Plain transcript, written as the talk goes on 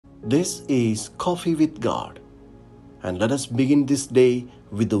This is Coffee with God, and let us begin this day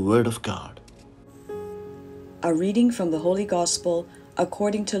with the Word of God. A reading from the Holy Gospel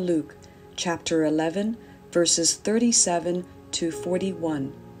according to Luke, chapter 11, verses 37 to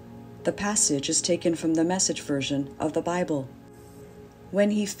 41. The passage is taken from the Message version of the Bible.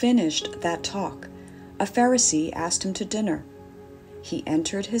 When he finished that talk, a Pharisee asked him to dinner. He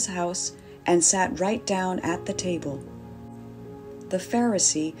entered his house and sat right down at the table. The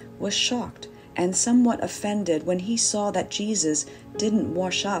Pharisee was shocked and somewhat offended when he saw that Jesus didn't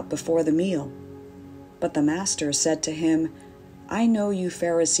wash up before the meal. But the master said to him, "I know you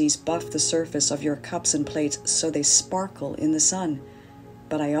Pharisees buff the surface of your cups and plates so they sparkle in the sun,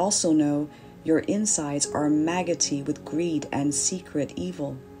 but I also know your insides are maggoty with greed and secret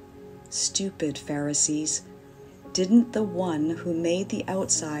evil. Stupid Pharisees, didn't the one who made the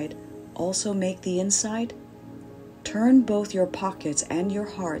outside also make the inside? Turn both your pockets and your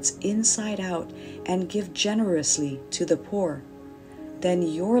hearts inside out and give generously to the poor. Then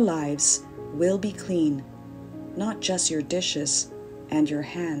your lives will be clean, not just your dishes and your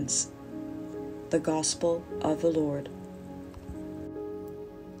hands." The Gospel of the Lord.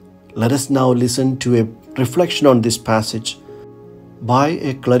 Let us now listen to a reflection on this passage by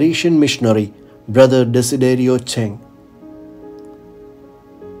a Claretian missionary, Brother Desiderio Cheng.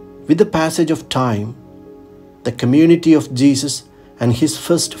 With the passage of time, the community of Jesus and his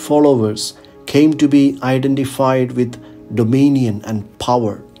first followers came to be identified with dominion and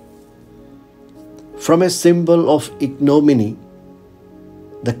power. From a symbol of ignominy,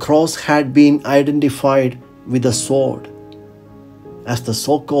 the cross had been identified with a sword, as the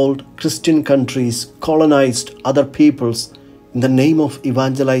so-called Christian countries colonized other peoples in the name of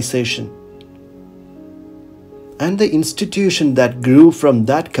evangelization. And the institution that grew from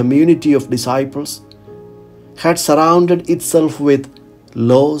that community of disciples had surrounded itself with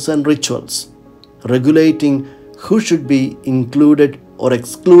laws and rituals, regulating who should be included or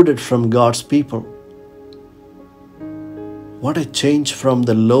excluded from God's people. What a change from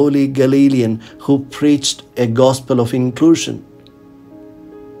the lowly Galilean who preached a gospel of inclusion.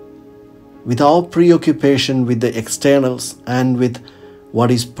 Without preoccupation with the externals and with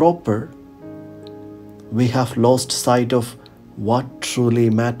what is proper, we have lost sight of what truly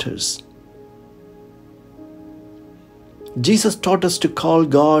matters. Jesus taught us to call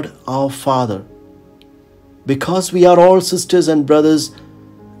God our Father because we are all sisters and brothers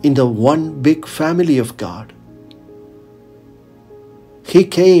in the one big family of God. He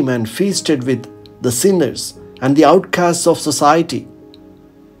came and feasted with the sinners and the outcasts of society,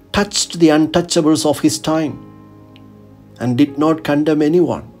 touched the untouchables of his time, and did not condemn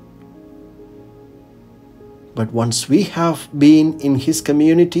anyone. But once we have been in his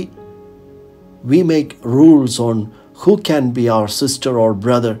community, we make rules on who can be our sister or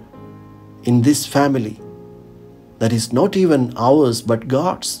brother in this family that is not even ours but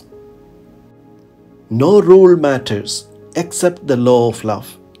God's. No rule matters except the law of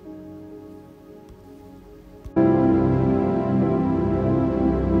love.